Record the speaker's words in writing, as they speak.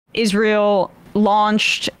Israel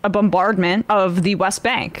launched a bombardment of the West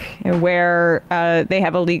Bank, where they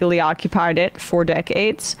have illegally occupied it for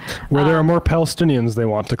decades. Where there are more Palestinians they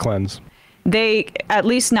want to cleanse. At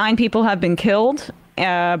least 9 people have been killed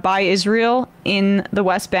by Israel in the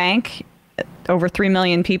West Bank. Over 3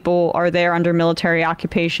 million people are there under military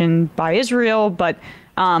occupation by Israel, but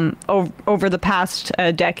over the past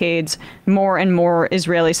decades, more and more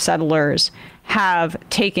Israeli settlers have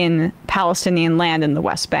taken Palestinian land in the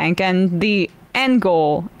West Bank, and the end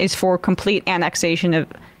goal is for complete annexation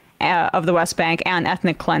of the West Bank and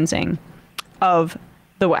ethnic cleansing of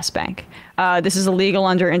the West Bank. This is illegal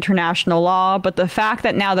under international law, but the fact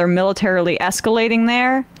that now they're militarily escalating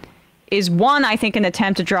there is, one, I think, an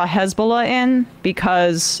attempt to draw Hezbollah in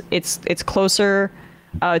because it's closer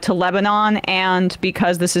to Lebanon, and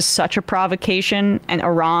because this is such a provocation and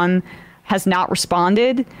Iran has not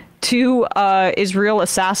responded to Israel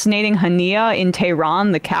assassinating Hania in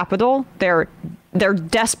Tehran, the capital. They're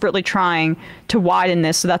desperately trying to widen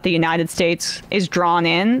this so that the United States is drawn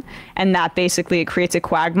in, and that basically it creates a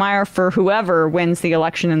quagmire for whoever wins the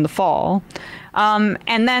election in the fall.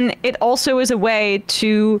 And then it also is a way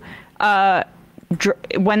to,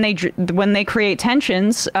 when they create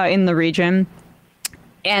tensions in the region,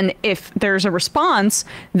 and if there's a response,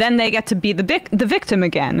 then they get to be the victim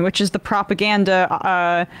again, which is the propaganda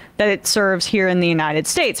that it serves here in the United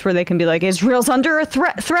States, where they can be like, Israel's under a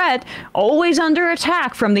threat, always under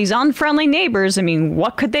attack from these unfriendly neighbors. I mean,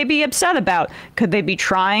 what could they be upset about? Could they be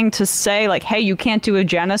trying to say, like, hey, you can't do a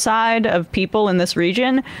genocide of people in this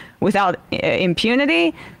region without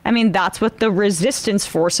impunity? I mean, that's what the resistance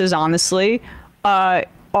forces, honestly,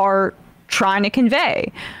 are trying to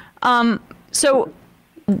convey. So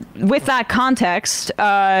with that context,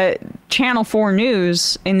 Channel 4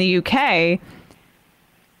 News in the UK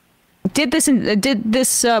did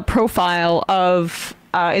this profile of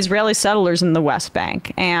Israeli settlers in the West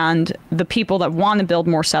Bank and the people that want to build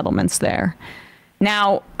more settlements there.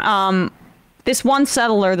 Now, this one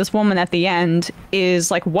settler, this woman at the end,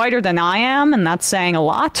 is like whiter than I am, and that's saying a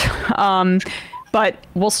lot. But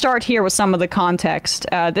we'll start here with some of the context.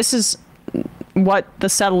 This is what the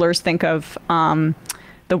settlers think of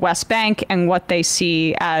the West Bank and what they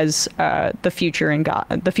see as the future in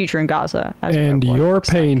Gaza. And you're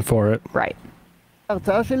paying for it. Right.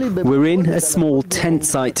 We're in a small tent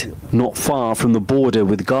site not far from the border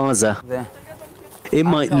with Gaza. It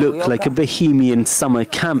might look like a bohemian summer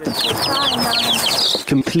camp,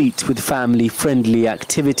 complete with family-friendly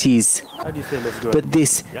activities. But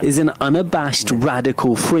this is an unabashed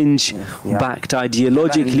radical fringe, backed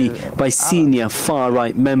ideologically by senior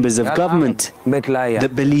far-right members of government,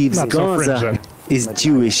 that believes Gaza is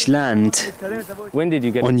Jewish land. When did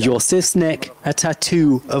you get on Yosef's neck, a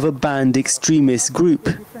tattoo of a banned extremist group.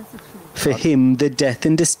 For him, the death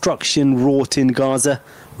and destruction wrought in Gaza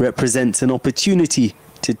represents an opportunity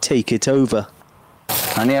to take it over.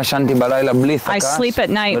 I sleep at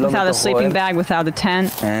night without a sleeping bag, without a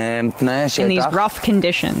tent, in these rough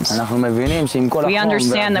conditions. We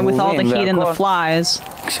understand that with all the heat and the flies,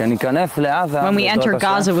 when we enter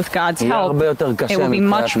Gaza with God's help, it will be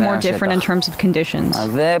much more different in terms of conditions.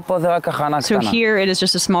 So here it is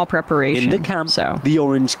just a small preparation. In the camp, the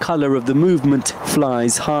orange color of the movement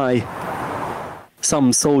flies high.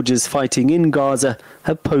 Some soldiers fighting in Gaza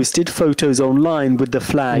have posted photos online with the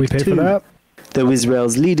flag we pay for that? Though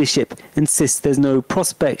Israel's leadership insists there's no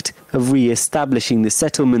prospect of re-establishing the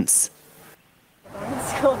settlements.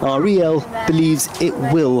 Ariel believes it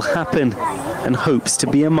will happen and hopes to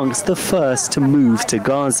be amongst the first to move to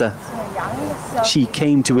Gaza. She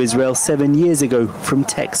came to Israel 7 years ago from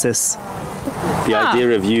Texas. The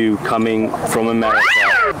idea of you coming from America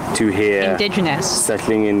to here, indigenous,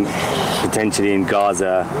 settling in potentially in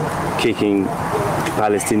Gaza, kicking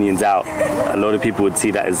Palestinians out, a lot of people would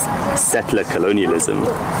see that as settler colonialism.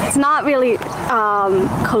 It's not really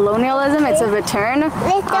colonialism, it's a return.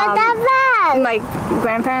 My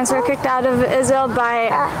grandparents were kicked out of Israel by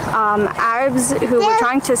Arabs who were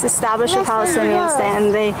trying to establish a Palestinian state,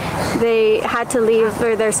 and they had to leave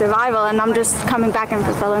for their survival, and I'm just coming back and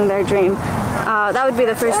fulfilling their dream. That would be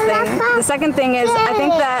the first thing. The second thing is, I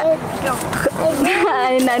think that,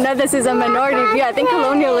 and I know this is a minority view, I think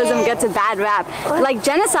colonialism gets a bad rap. Like,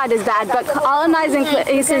 genocide is bad, but colonizing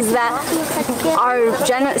places that are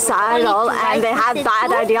genocidal and they have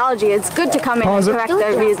bad ideology, it's good to come in and correct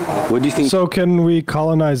their views. What do you think? So can we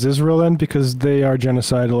colonize Israel then, because they are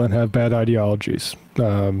genocidal and have bad ideologies?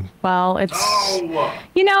 Well, it's,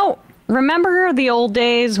 you know, remember the old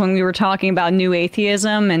days when we were talking about new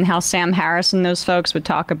atheism and how Sam Harris and those folks would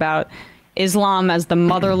talk about Islam as the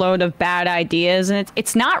motherlode of bad ideas, and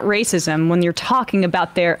it's not racism when you're talking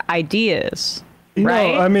about their ideas,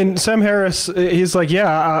 right? No, I mean, Sam Harris, he's like,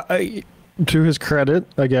 yeah, to his credit,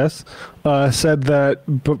 I guess, said that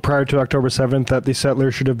prior to October 7th that the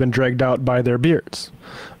settlers should have been dragged out by their beards.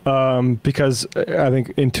 Because I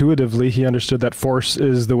think intuitively he understood that force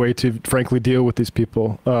is the way to frankly deal with these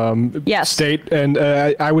people. Yes. State, and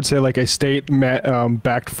I would say like a state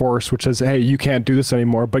backed force which says, hey, you can't do this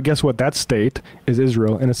anymore. But guess what? That state is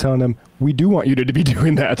Israel, and it's telling them, we do want you to be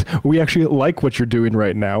doing that. We actually like what you're doing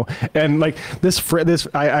right now. And like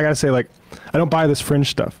I gotta say, like, I don't buy this fringe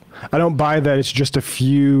stuff. I don't buy that it's just a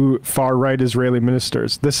few far-right Israeli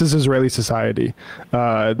ministers. This is Israeli society.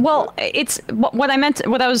 Well, it's what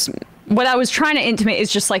I was trying to intimate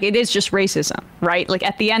is just like, it is just racism, right? Like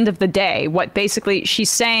at the end of the day, what basically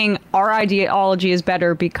she's saying, our ideology is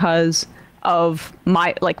better because of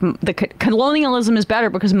colonialism is better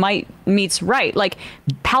because might meets right. Like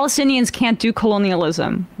Palestinians can't do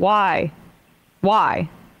colonialism. Why?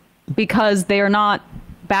 Because they are not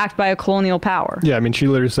backed by a colonial power. Yeah, I mean, she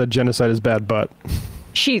literally said genocide is bad, but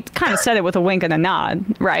she kind of said it with a wink and a nod,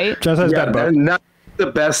 right? Genocide is bad, but not the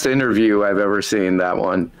best interview I've ever seen. That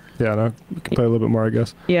one. Yeah, no, we can play a little bit more, I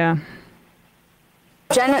guess. Yeah.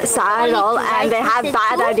 Genocidal, and they have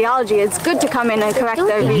bad ideology. It's good to come in and correct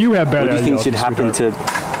their views. You have bad What do you think ideology, should happen to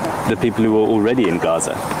the people who are already in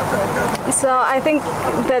Gaza? So I think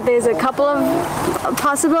that there's a couple of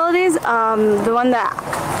possibilities. The one that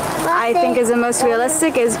I think is the most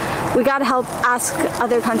realistic is we got to ask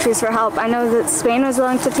other countries for help. I know that Spain was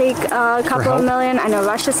willing to take a couple of million. I know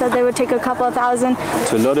Russia said they would take a couple of thousand.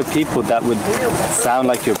 To a lot of people, that would sound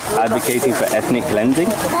like you're advocating for ethnic cleansing.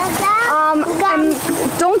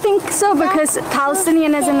 I don't think so, because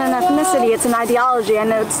Palestinian isn't an ethnicity, it's an ideology, and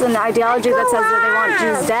it's an ideology that says that they want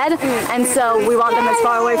Jews dead, and so we want them as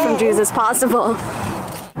far away from Jews as possible.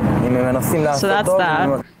 So that's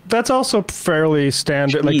that. That's also fairly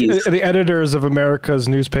standard. Like the editors of America's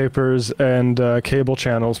newspapers and cable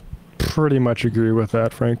channels pretty much agree with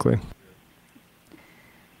that, frankly.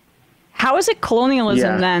 How is it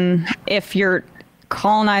colonialism then if you're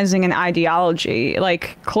colonizing an ideology?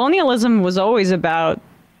 Like colonialism was always about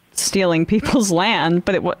stealing people's land,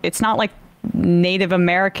 but it's not like Native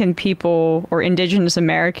American people or indigenous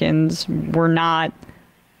Americans were not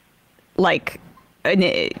like,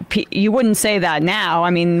 you wouldn't say that now.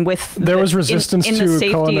 I mean, there was resistance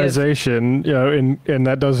to colonization, you know, and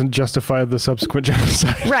that doesn't justify the subsequent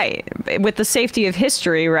genocide. Right. With the safety of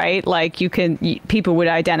history, right? Like people would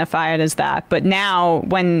identify it as that. But now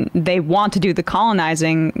when they want to do the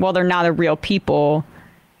colonizing, well, they're not a real people.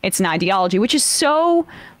 It's an ideology, which is so,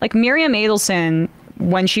 like Miriam Adelson,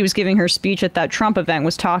 when she was giving her speech at that Trump event,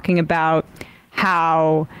 was talking about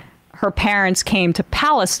how her parents came to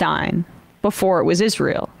Palestine before it was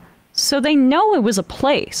Israel. So they know it was a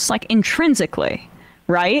place, like intrinsically,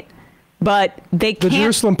 right? But they can't. The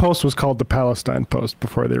Jerusalem Post was called the Palestine Post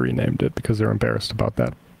before they renamed it because they're embarrassed about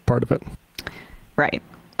that part of it. Right.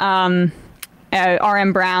 R.M.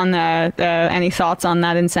 Brown, any thoughts on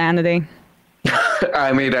that insanity?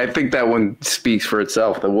 I mean, I think that one speaks for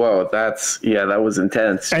itself. That was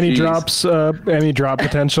intense. Any drop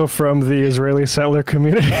potential from the Israeli settler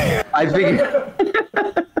community? I think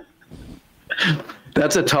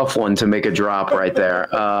that's a tough one to make a drop right there.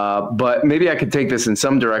 But maybe I could take this in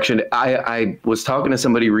some direction. I was talking to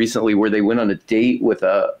somebody recently where they went on a date with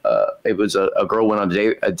a girl went on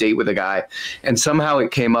a date with a guy, and somehow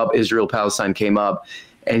it came up, Israel-Palestine came up,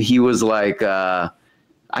 and he was like,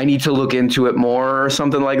 I need to look into it more or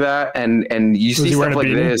something like that. And you see stuff like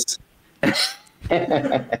this.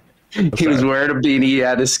 He was wearing a beanie, he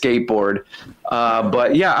had a skateboard.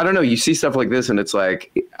 But yeah, I don't know. You see stuff like this and it's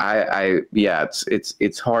like,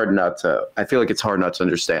 it's hard not to, I feel like it's hard not to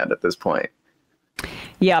understand at this point.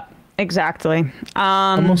 Yep, exactly.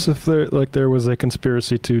 Almost if there was a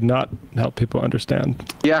conspiracy to not help people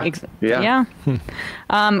understand. Yeah. Yeah.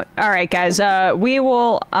 All right, guys, we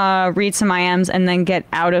will read some IMs and then get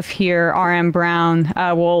out of here. RM Brown,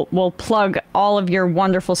 we'll plug all of your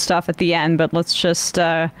wonderful stuff at the end, but let's just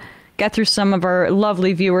get through some of our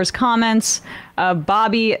lovely viewers' comments.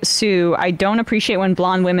 Bobby Sue, I don't appreciate when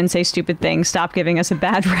blonde women say stupid things. Stop giving us a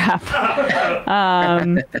bad rap.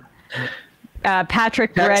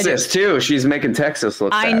 Patrick Texas too. She's making Texas look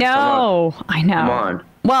bad. I know. Come on.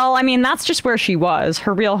 Well, I mean, that's just where she was.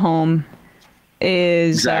 Her real home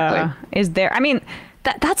is there. I mean,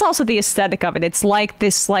 that's also the aesthetic of it. It's like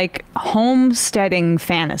this homesteading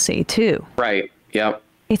fantasy too. Right. Yep.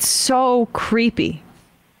 It's so creepy.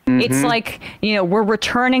 Mm-hmm. It's like, we're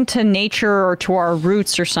returning to nature or to our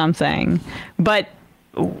roots or something, but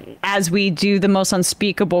as we do the most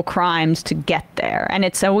unspeakable crimes to get there. And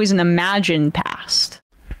it's always an imagined past.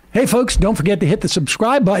 Hey, folks, don't forget to hit the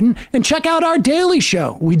subscribe button and check out our daily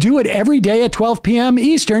show. We do it every day at 12 p.m.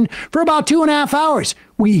 Eastern for about 2.5 hours.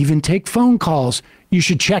 We even take phone calls. You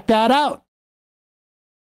should check that out.